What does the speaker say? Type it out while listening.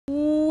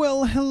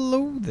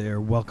hello there.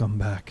 Welcome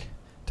back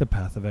to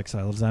Path of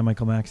Exile. I'm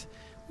Michael Max.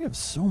 We have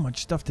so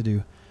much stuff to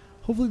do.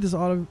 Hopefully this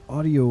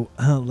audio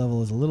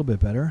level is a little bit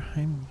better.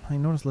 I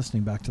noticed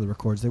listening back to the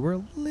records, they were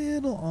a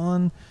little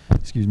on...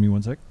 Excuse me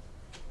one sec.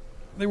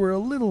 They were a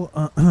little...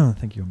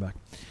 thank you, I'm back.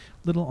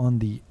 Little on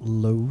the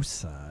low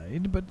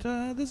side, but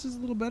this is a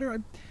little better.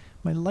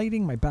 My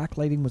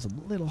backlighting was a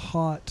little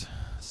hot.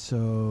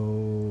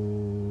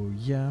 So,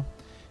 yeah.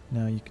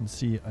 Now you can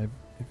see,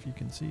 if you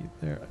can see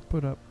there, I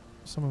put up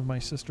some of my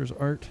sister's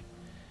art.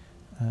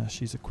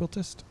 She's a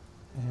quiltist.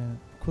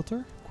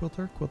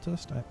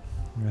 Quiltist? I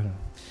don't know.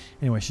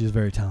 Anyway, she's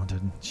very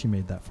talented, and she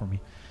made that for me.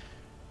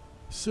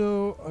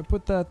 So I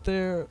put that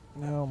there.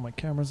 Now my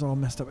camera's all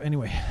messed up.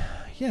 Anyway,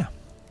 yeah.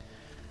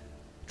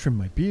 Trimmed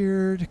my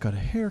beard, got a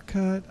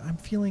haircut. I'm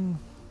feeling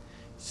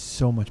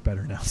so much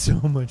better now. So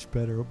much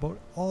better about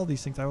all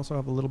these things. I also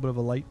have a little bit of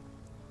a light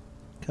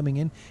coming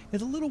in.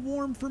 It's a little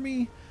warm for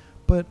me,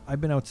 but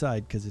I've been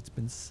outside because it's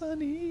been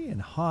sunny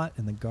and hot,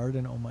 and the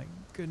garden, oh my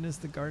goodness,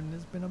 the garden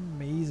has been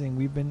amazing.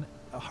 We've been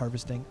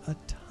harvesting a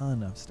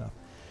ton of stuff.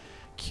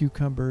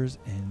 Cucumbers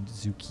and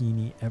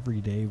zucchini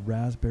every day,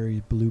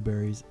 raspberries,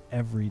 blueberries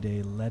every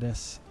day,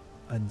 lettuce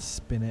and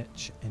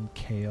spinach and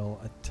kale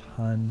a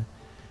ton,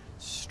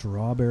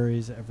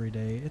 strawberries every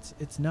day.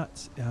 It's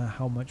nuts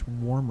how much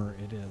warmer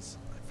it is.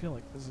 I feel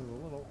like this is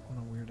a little on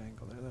a weird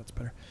angle there. That's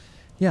better.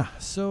 Yeah,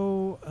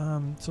 so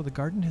so the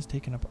garden has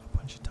taken up a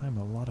bunch of time.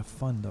 A lot of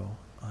fun though.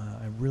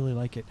 I really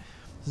like it.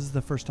 This is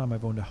the first time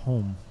I've owned a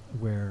home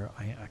where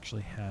I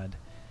actually had,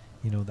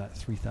 you know, that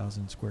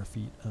 3,000 square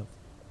feet of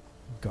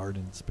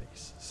garden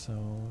space.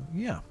 So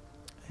yeah.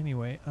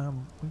 Anyway,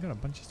 we got a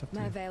bunch of stuff.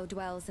 Mervale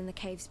dwells in the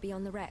caves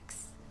beyond the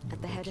wrecks,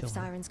 at the head of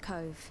Siren's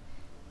Cove.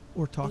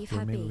 Or talk to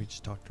her. Maybe we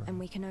just talk to her. And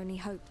we can only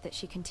hope that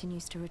she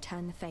continues to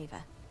return the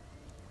favor.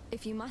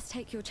 If you must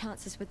take your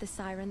chances with the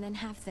Siren, then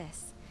have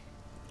this.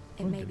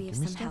 It may be of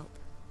some help.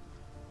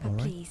 But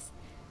please,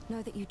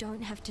 know that you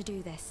don't have to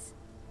do this.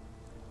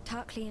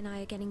 Tarkley and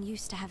I are getting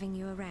used to having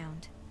you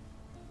around.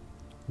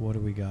 What do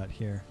we got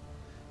here?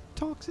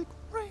 Toxic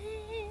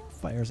rain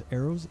fires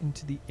arrows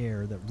into the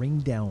air that rain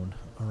down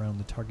around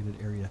the targeted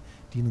area,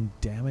 dealing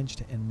damage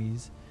to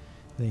enemies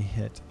they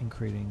hit and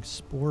creating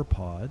spore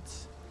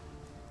pods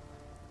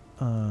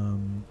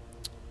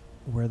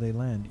where they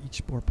land. Each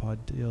spore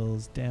pod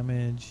deals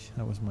damage.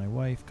 That was my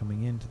wife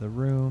coming into the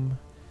room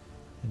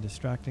and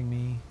distracting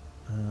me.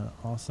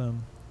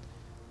 Awesome.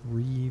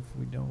 Reeve,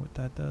 we know what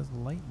that does.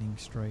 Lightning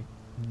strike.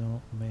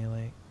 No,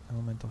 melee.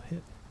 Elemental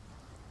hit.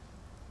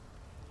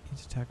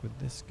 Each attack with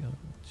this skill,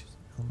 which is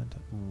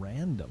elemental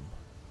random.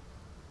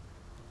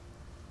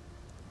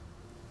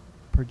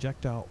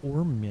 Projectile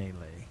or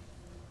melee.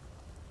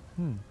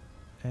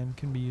 And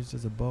can be used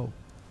as a bow.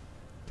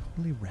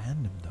 Totally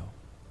random though.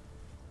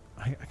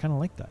 I kind of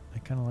like that.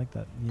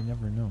 You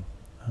never know.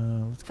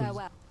 Let's go.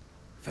 Farewell.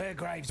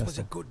 Fairgraves was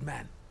a good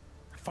man.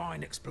 A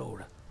fine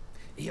explorer.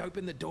 He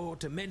opened the door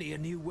to many a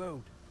new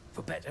world.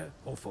 For better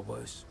or for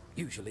worse.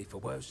 Usually for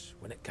worse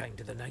when it came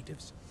to the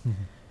natives.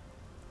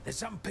 There's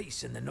some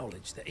peace in the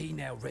knowledge that he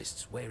now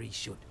rests where he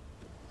should.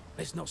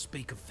 Let's not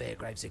speak of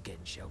Fairgraves again,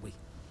 shall we?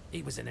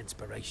 He was an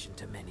inspiration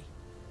to many.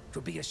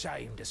 'Twould be a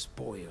shame to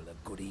spoil a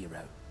good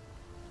hero.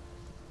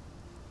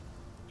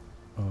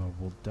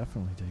 We'll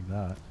definitely take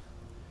that.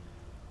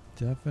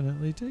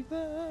 Definitely take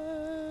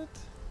that.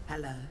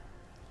 Hello.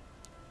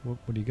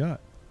 What do you got?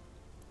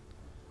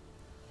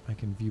 I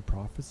can view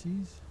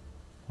prophecies,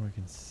 or I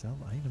can sell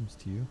items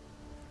to you.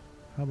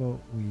 How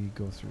about we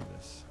go through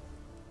this?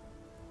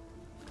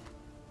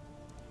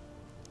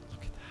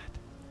 Look at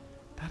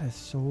that. That is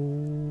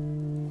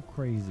so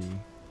crazy.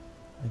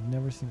 I've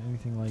never seen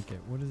anything like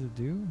it. What does it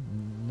do?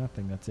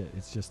 Nothing. That's it.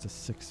 It's just a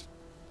 6.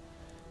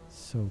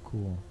 So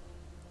cool.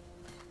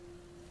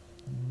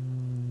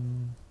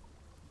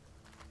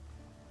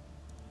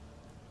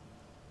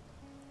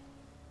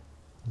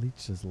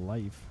 Leeches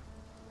life.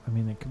 I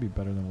mean, it could be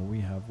better than what we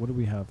have. What do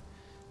we have?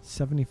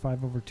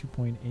 75 over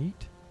 2.8?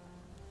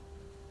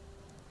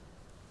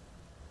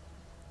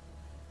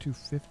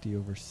 250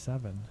 over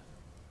 7.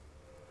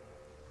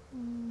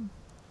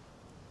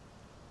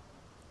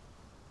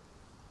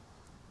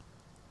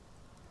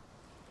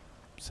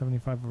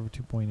 75 over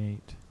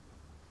 2.8.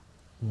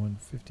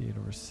 158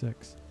 over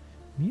 6.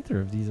 Neither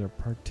of these are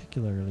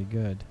particularly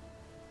good.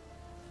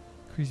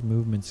 Increased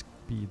movement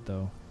speed,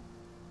 though.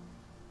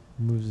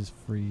 Moves his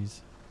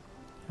freeze.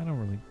 I don't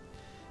really...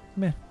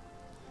 Meh.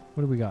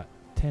 What do we got?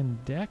 10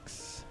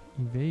 dex.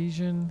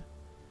 Evasion.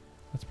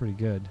 That's pretty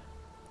good.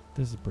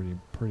 This is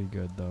pretty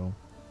good, though.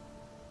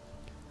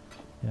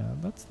 Yeah,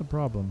 that's the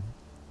problem.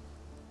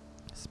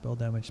 Spell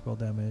damage,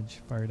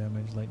 fire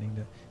damage,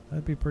 lightning.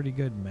 That'd be pretty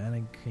good.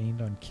 Mana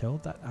gained on kill.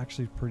 That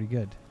actually is pretty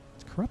good.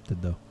 It's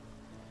corrupted, though.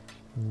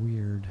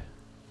 Weird.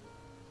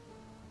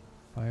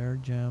 Fire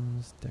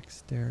gems,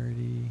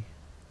 dexterity.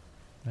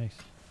 Nice.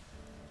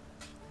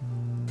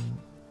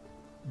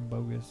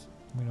 Bogus.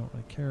 We don't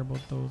really care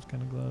about those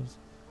kind of gloves.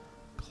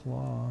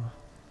 Claw.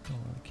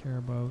 Don't really care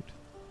about.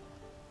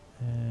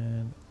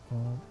 And,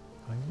 well,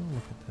 I will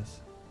look at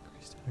this.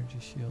 Increased energy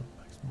shield.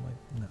 Max I'm like,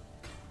 no.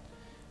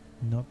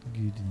 Not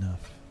good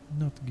enough.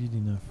 Not good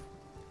enough.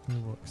 We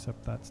will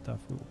accept that stuff.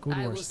 We will go to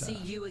our staff. I will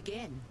see you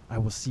again. I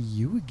will see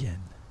you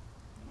again.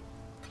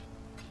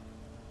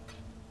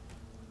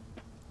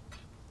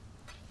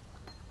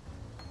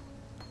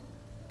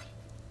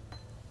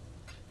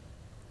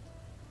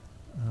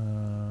 Oh.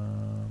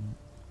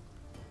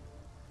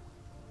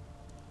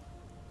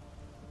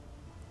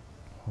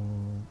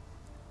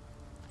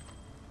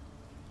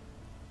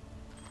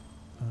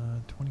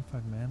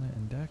 25 mana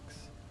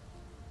index.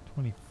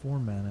 24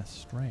 mana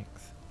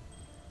strength.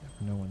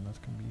 Never know when that's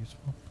going to be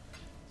useful.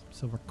 Some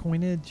silver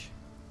coinage.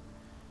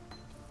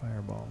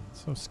 Fireball.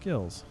 So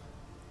skills.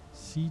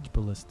 Siege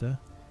Ballista.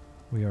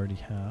 We already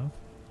have.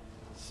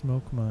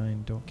 Smoke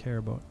Mine. Don't care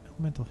about.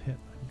 Elemental Hit.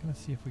 I'm going to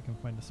see if we can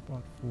find a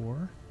spot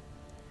for.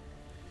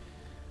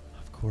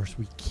 Of course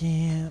we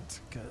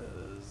can't,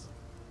 because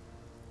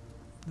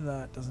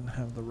that doesn't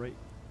have the right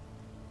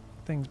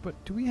things.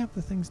 But do we have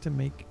the things to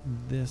make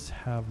this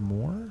have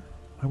more?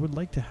 I would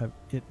like to have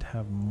it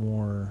have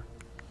more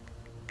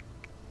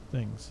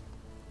things.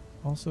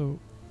 Also,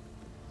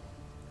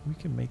 we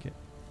can make it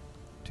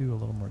do a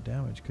little more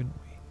damage, couldn't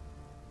we?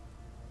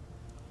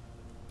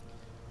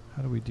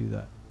 How do we do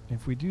that?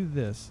 If we do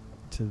this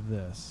to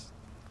this,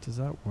 does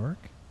that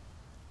work?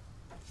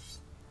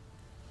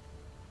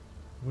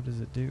 What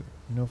does it do?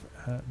 No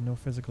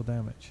physical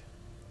damage.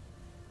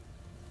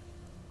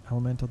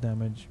 Elemental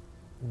damage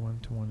 1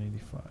 to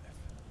 185.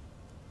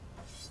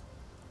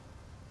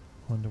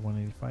 1 to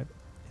 185.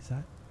 Is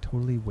that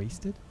totally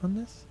wasted on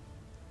this?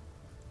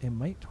 It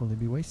might totally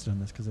be wasted on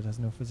this because it has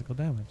no physical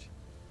damage.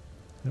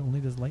 It only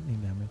does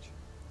lightning damage.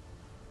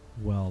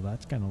 Well,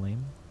 that's kind of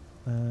lame.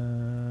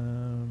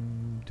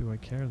 Do I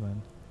care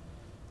then?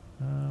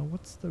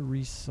 What's the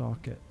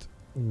resocket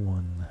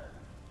one?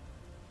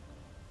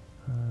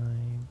 I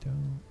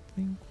don't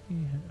think we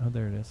oh,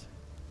 there it is.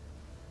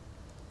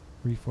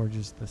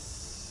 Reforges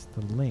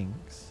the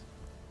links.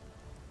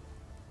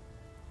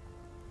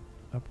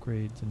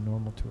 Upgrades a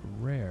normal to a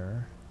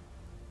rare.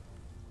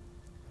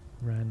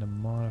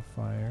 Random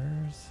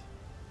modifiers.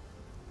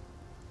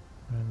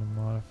 Random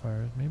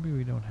modifiers. Maybe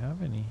we don't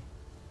have any.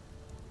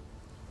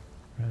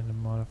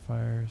 Random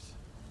modifiers.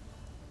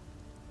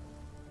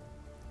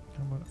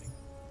 How about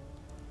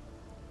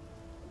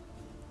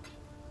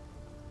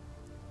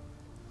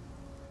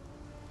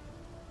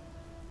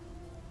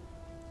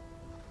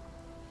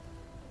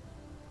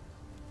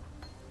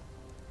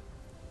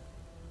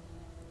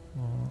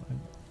well,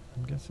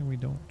 I'm guessing we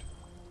don't,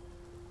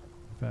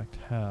 in fact,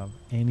 have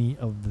any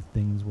of the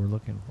things we're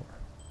looking for.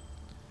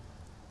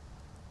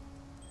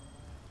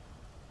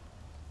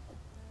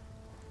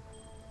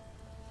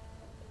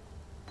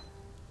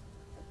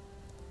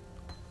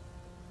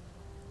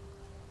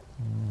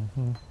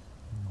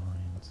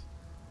 Mines.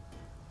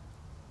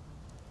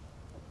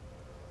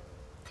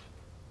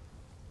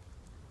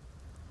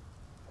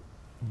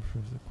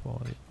 Improves the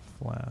quality of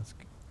flask.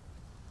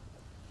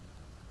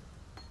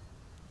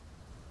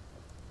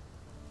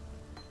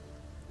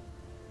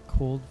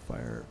 Cold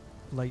Fire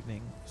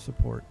Lightning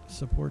support.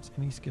 Supports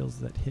any skills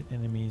that hit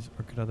enemies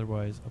or could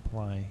otherwise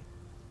apply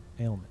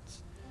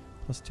ailments.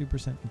 Plus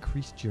 2%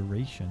 increased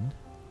duration.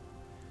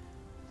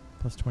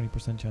 Plus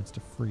 20% chance to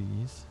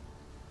freeze.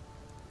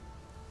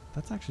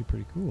 That's actually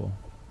pretty cool.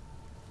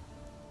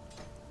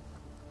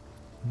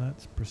 And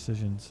that's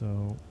precision,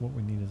 so what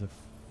we need is a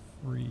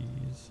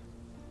freeze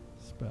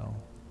spell.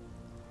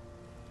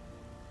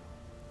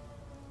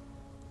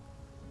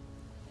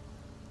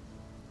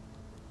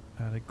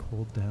 Added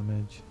cold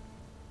damage.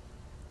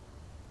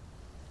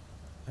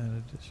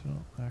 Add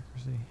additional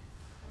accuracy.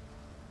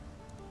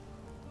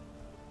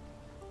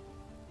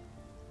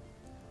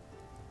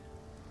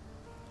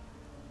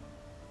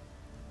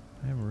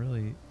 I am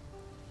really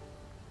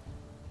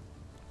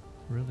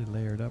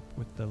layered up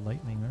with the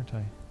lightning, aren't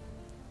I?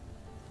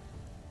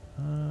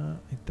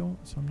 I don't,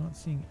 so I'm not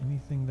seeing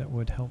anything that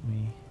would help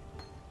me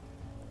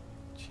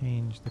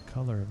change the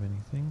color of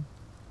anything.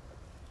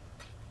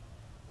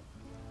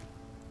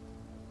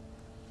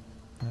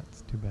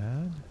 That's too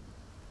bad.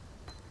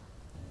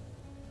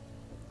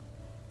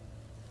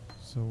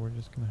 So we're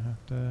just gonna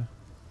have to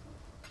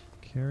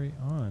carry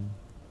on.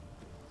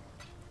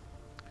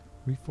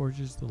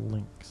 Reforges the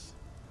links.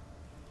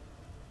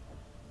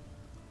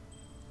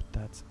 But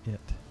that's it.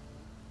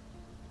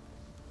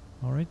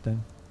 Alright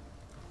then.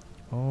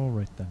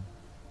 Alright then.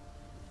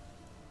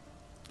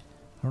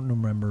 I don't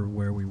remember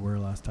where we were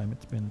last time.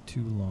 It's been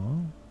too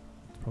long.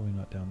 It's probably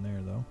not down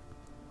there though.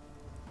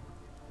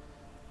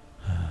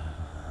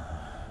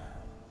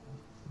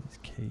 These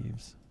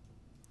caves.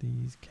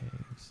 These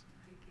caves.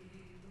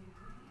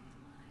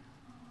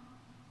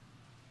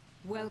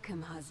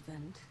 Welcome,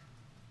 husband.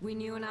 We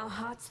knew in our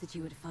hearts that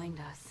you would find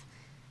us.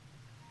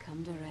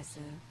 Come to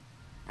Resso.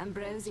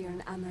 Ambrosia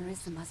and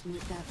Amarissa must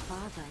meet their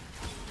father.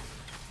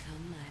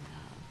 Come, my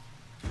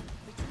love.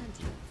 Return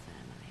to your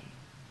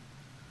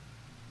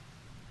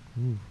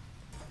family. Ooh.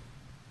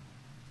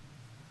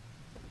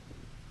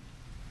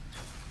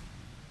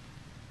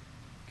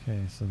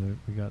 Okay, so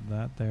we got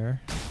that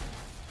there.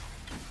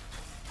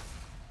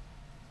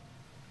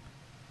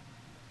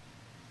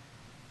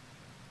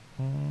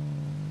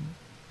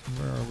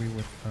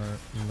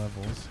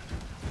 levels.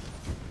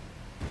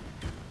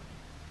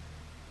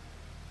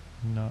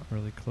 Not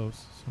really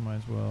close, so might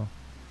as well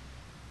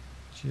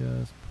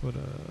just put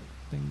a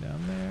thing down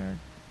there.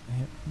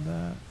 Hit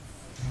that.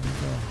 There we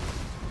go.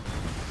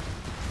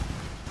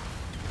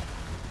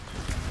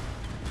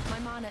 My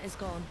mana is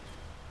gone.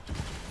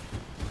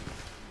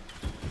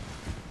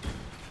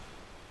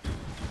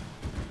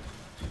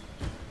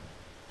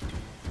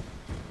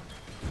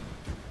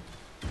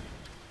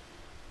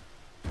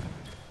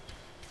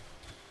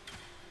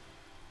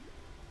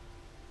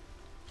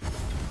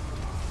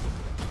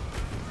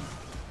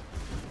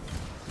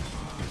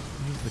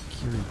 What does the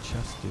Curie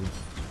chest do?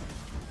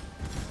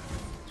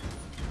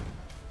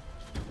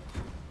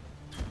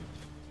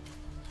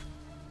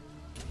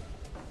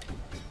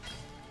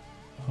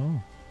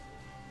 Oh.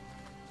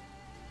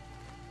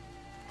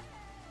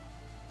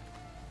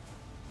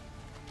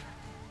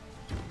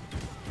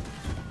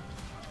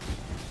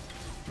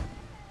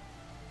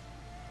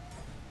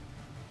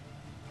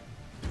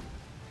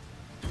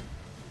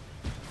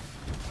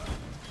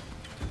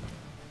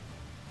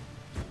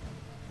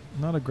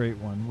 Not a great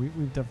one.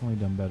 We've definitely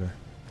done better.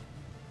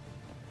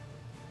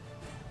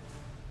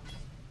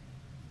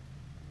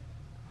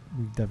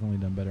 We've definitely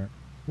done better.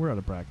 We're out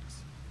of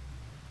practice.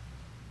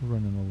 We're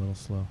running a little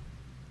slow.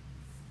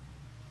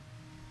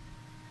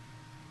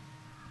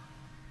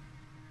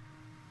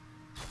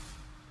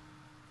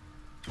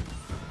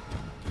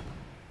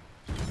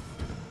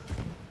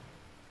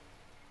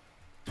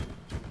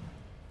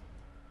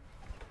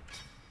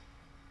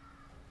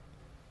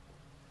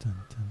 Dun,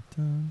 dun,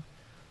 dun.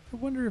 I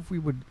wonder if we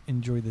would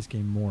enjoy this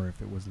game more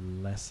if it was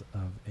less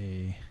of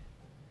a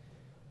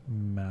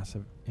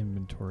massive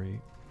inventory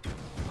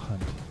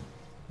hunt.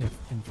 If,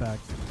 in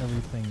fact,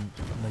 everything,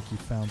 like you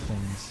found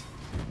things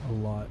a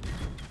lot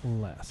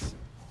less.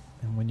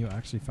 And when you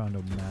actually found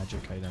a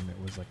magic item, it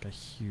was like a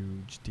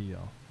huge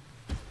deal.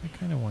 I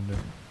kind of wonder.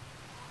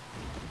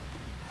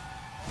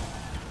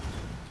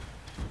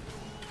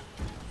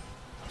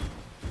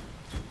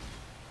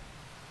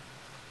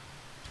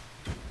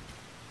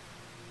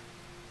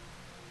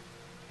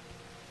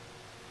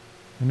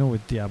 I know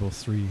with Diablo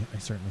 3, I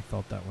certainly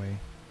felt that way.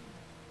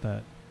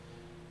 That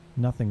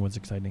nothing was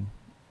exciting.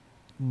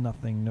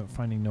 Nothing,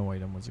 finding no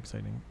item was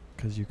exciting.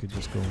 Because you could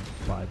just go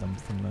buy them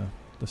from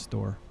the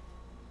store.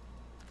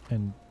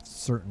 And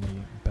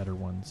certainly better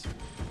ones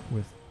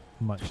with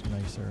much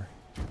nicer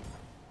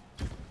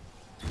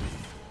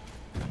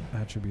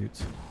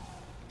attributes.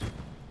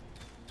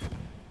 I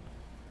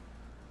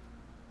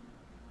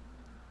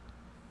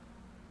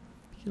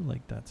feel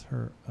like that's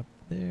her up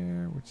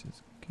there, which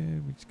is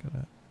good. We just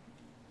gotta...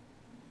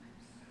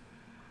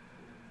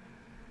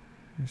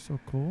 You're so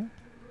cool.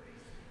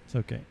 It's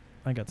okay.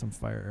 I got some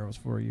fire arrows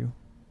for you.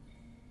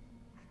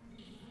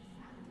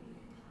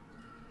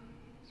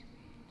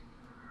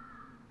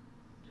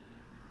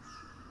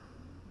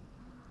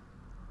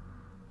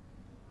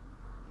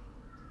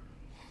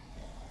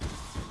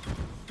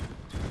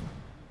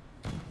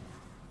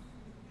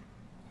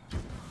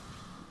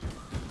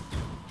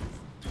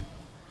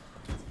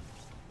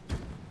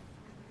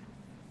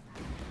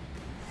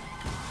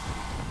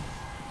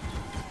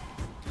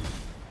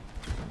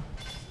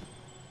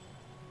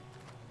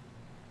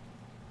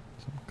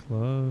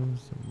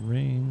 Gloves, a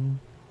ring.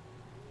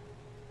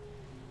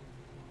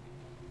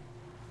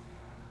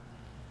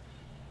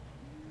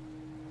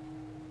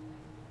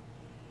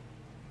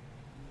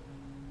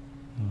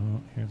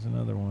 Oh, here's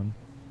another one.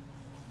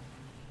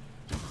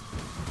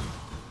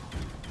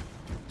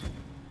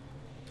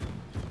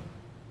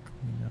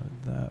 Clean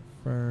out that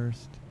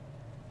first.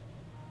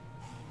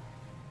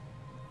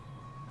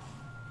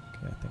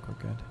 Okay, I think we're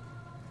good.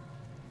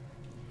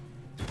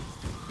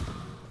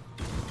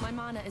 My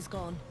mana is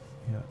gone.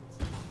 Yeah.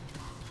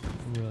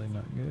 Really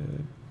not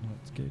good.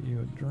 Let's get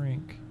you a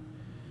drink.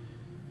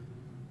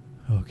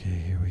 Okay,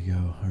 here we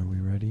go. Are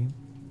we ready?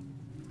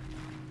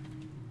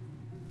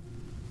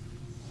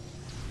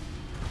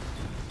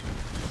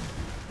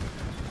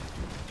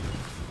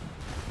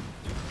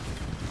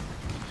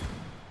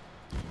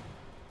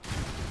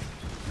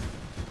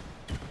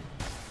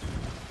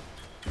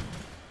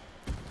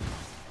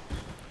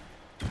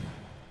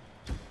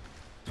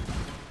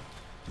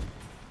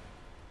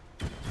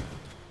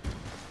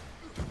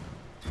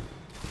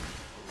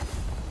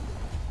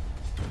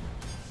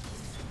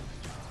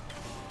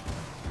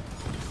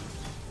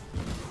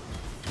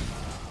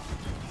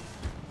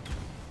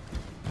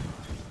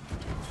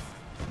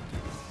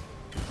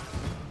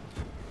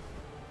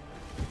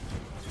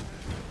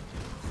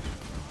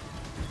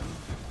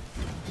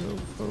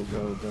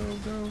 Go, go,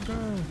 go,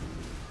 go.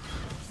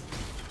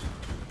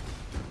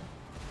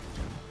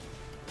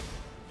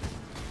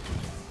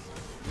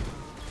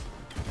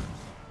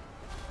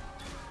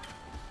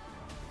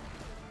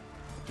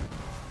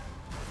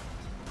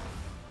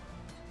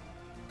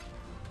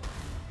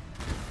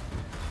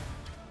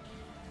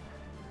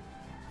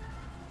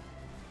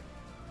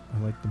 I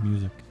like the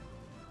music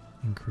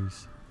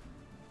increase.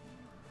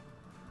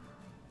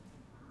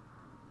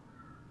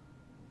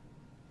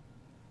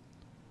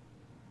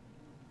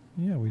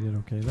 Yeah, we did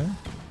okay there.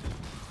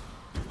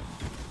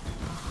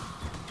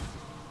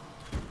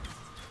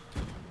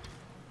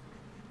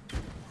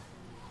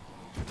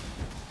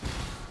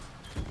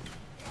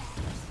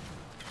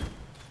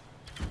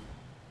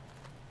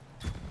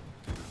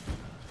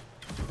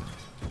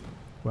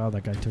 Wow,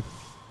 that guy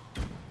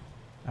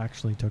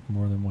actually took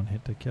more than one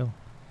hit to kill.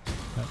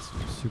 That's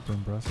super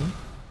impressive.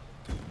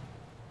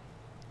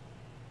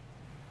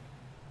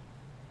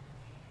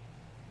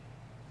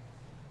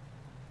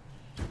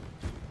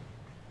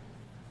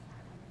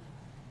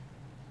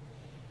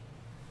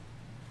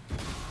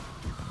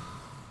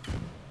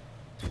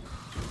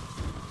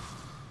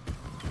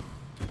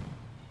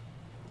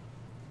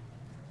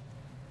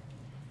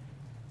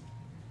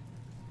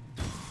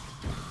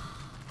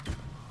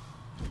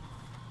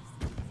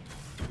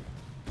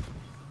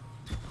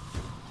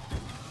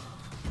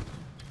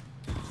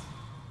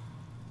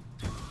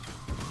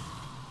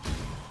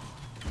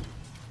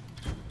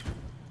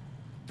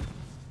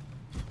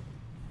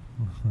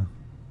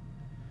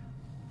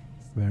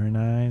 Very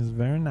nice,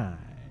 very nice.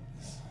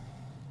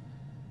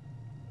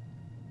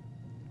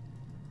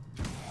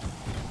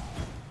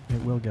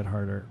 It will get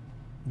harder.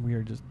 We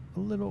are just a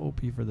little OP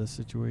for this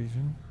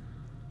situation.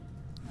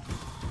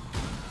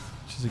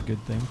 Which is a good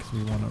thing because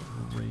we want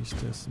to race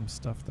to some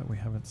stuff that we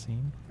haven't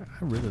seen.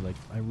 I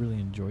really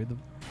enjoy the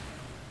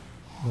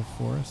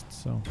forest,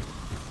 so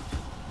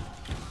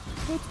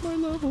that's my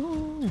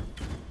level.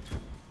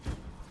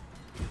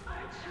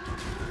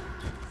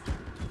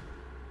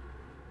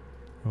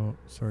 Oh,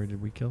 sorry,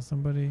 did we kill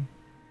somebody?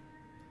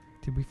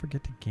 Did we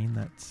forget to gain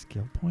that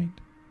skill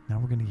point? Now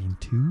we're gonna gain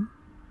 2?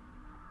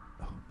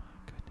 Oh my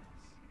goodness.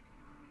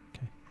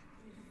 Okay.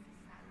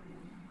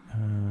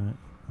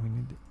 We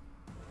need to,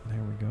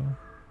 there we go.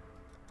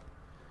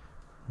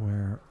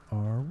 Where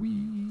are we?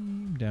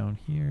 Down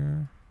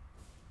here.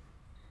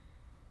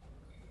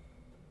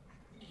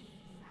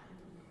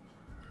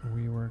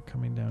 We were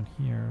coming down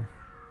here.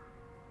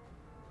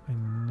 I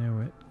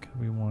knew it because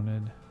we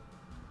wanted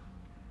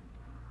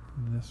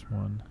this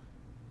one.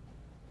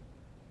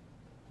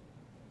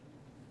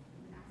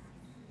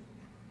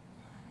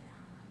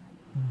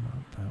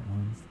 Not that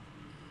one.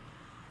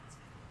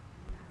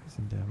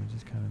 Poison damage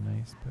is kind of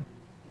nice, but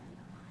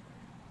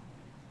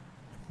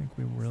I think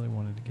we really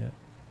wanted to get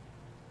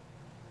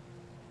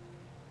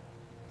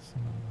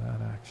some of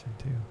that action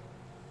too.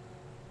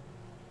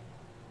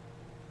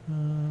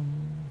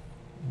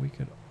 We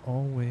could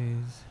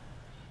always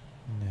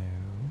no.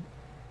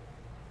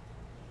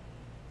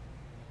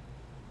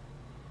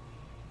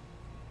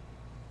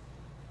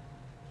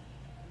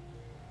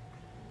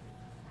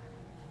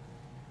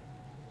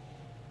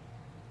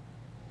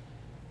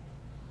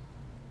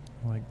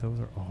 Like, those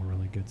are all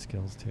really good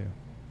skills too. It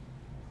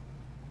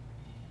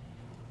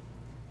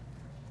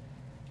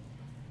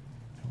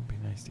would be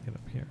nice to get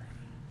up here.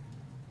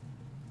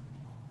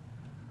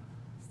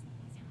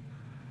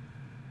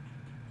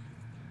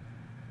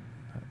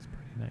 That's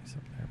pretty nice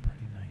up there,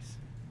 pretty nice.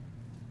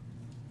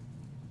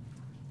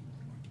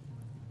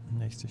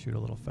 Nice to shoot a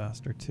little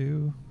faster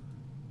too.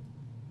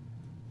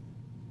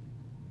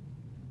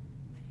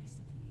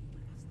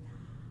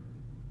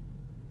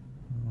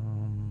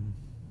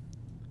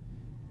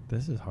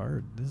 This is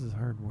hard. This is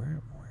hard.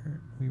 Where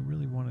we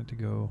really wanted to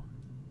go.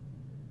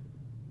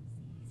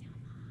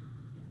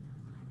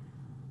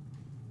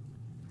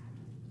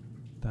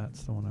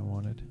 That's the one I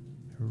wanted.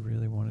 I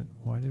really wanted.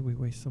 Why did we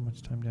waste so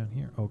much time down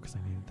here? Oh, because I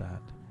needed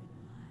that.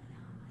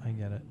 I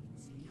get it.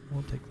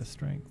 We'll take the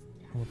strength.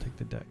 We'll take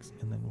the dex,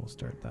 and then we'll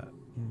start that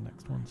in the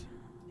next ones.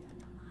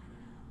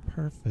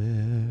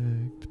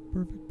 Perfect.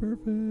 Perfect,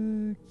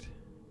 perfect.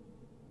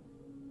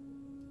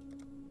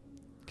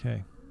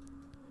 Okay.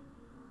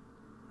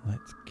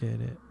 Let's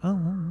get it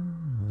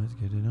on. Let's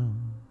get it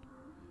on.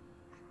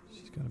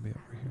 She's got to be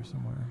over here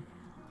somewhere.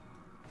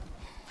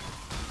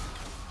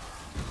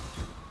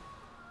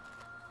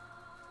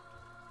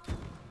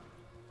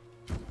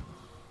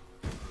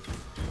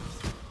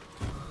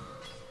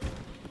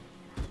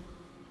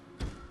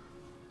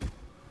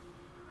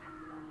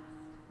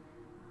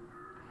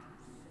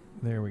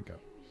 There we go.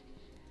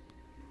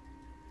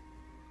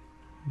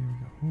 Here we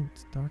go. Oh,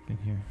 it's dark in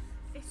here.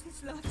 This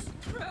is love's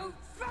true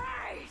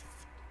face!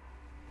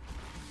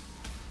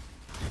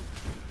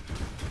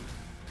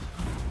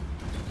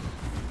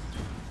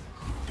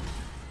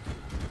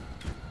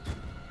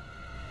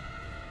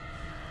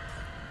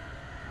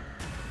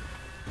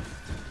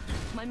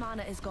 My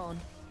mana is gone.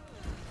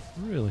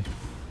 Really?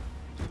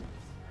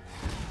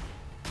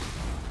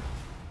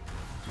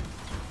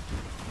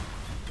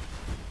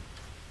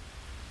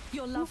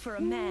 Your love for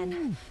a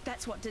man.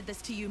 That's what did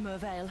this to you,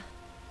 Mervale.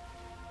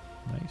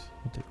 Nice.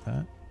 We'll take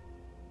that.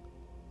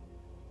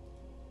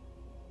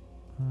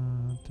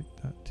 Take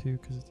that too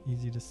because it's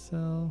easy to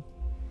sell.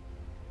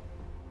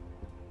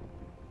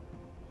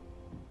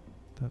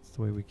 That's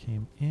the way we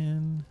came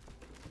in.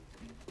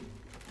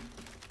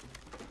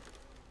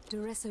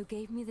 Doresso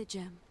gave me the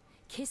gem,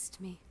 kissed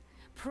me,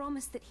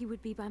 promised that he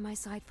would be by my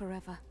side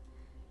forever.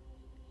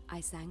 I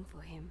sang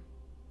for him.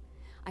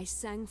 I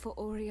sang for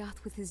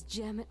Oriath with his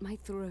gem at my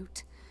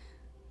throat.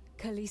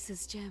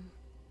 Khaleesi's gem,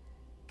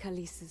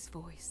 Khaleesi's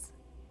voice.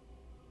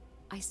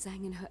 I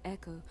sang in her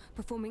echo,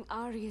 performing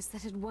arias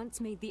that had once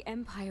made the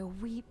Empire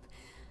weep.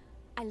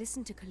 I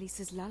listened to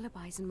Khaleesi's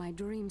lullabies in my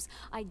dreams.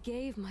 I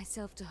gave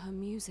myself to her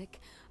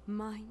music,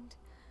 mind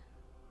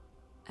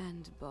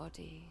and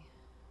body.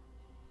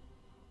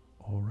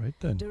 All right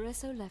then.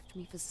 Doreso left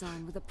me for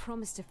Zan with a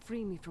promise to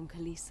free me from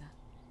Kalisa.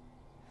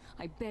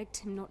 I begged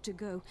him not to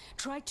go,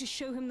 tried to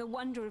show him the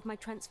wonder of my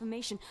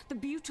transformation, the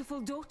beautiful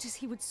daughters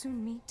he would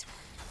soon meet.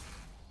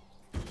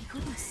 He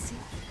couldn't see.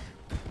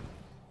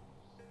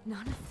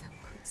 None of them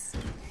could see.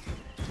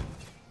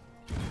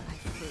 I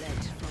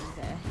fled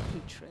from their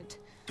hatred.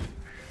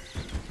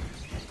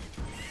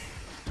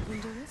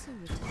 When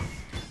Doreso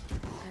returns,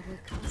 I will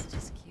cast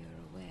his cure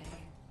away.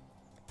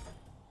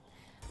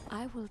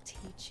 I will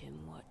teach him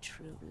what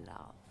true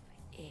love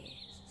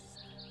is.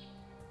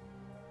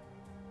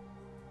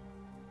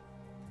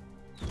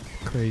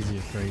 Crazy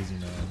is crazy,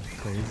 man.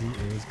 Crazy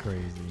is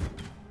crazy.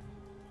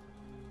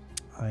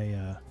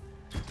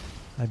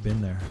 I've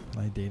been there.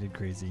 I dated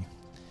crazy.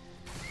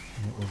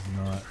 And it was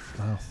not.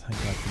 Oh,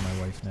 thank God for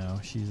my wife now.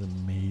 She's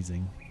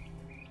amazing.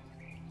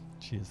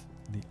 She is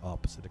the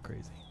opposite of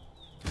crazy.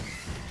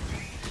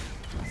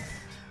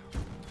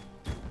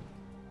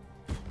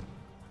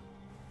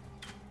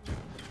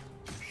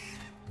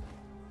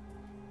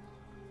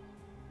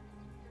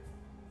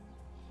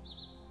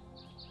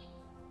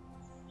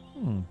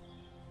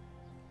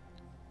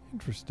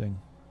 Interesting.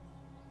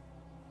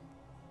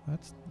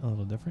 That's a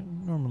little different.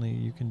 Normally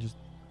you can just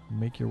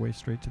make your way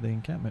straight to the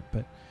encampment,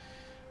 but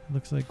it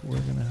looks like we're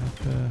gonna have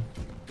to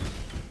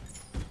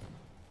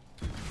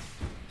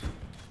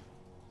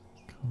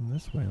come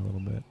this way a little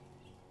bit.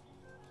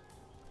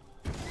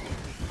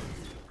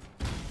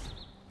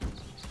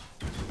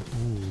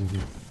 Ooh.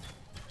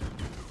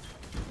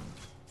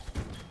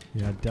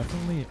 Yeah,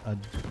 definitely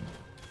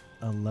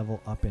a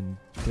level up in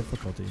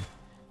difficulty.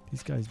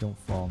 These guys don't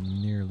fall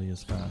nearly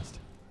as fast.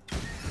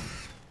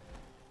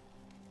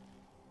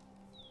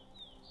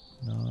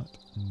 Not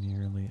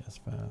nearly as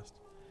fast.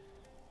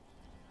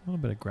 A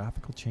little bit of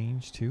graphical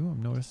change too, I'm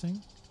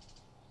noticing.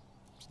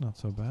 It's not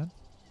so bad.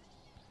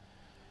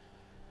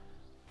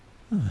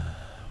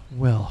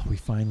 Well, we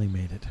finally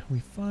made it. We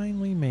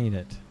finally made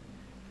it.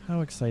 How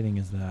exciting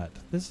is that?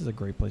 This is a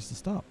great place to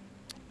stop.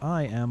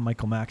 I am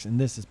Michael Max, and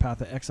this is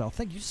Path of Exile.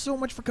 Thank you so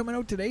much for coming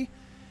out today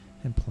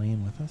and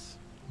playing with us,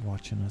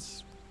 watching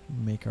us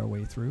make our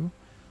way through.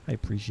 I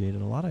appreciate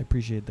it a lot. I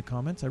appreciate the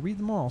comments. I read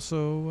them all,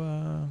 so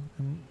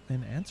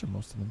and answer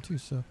most of them too.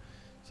 So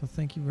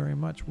thank you very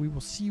much. We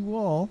will see you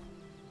all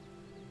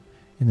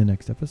in the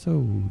next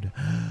episode.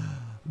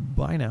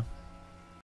 Bye now.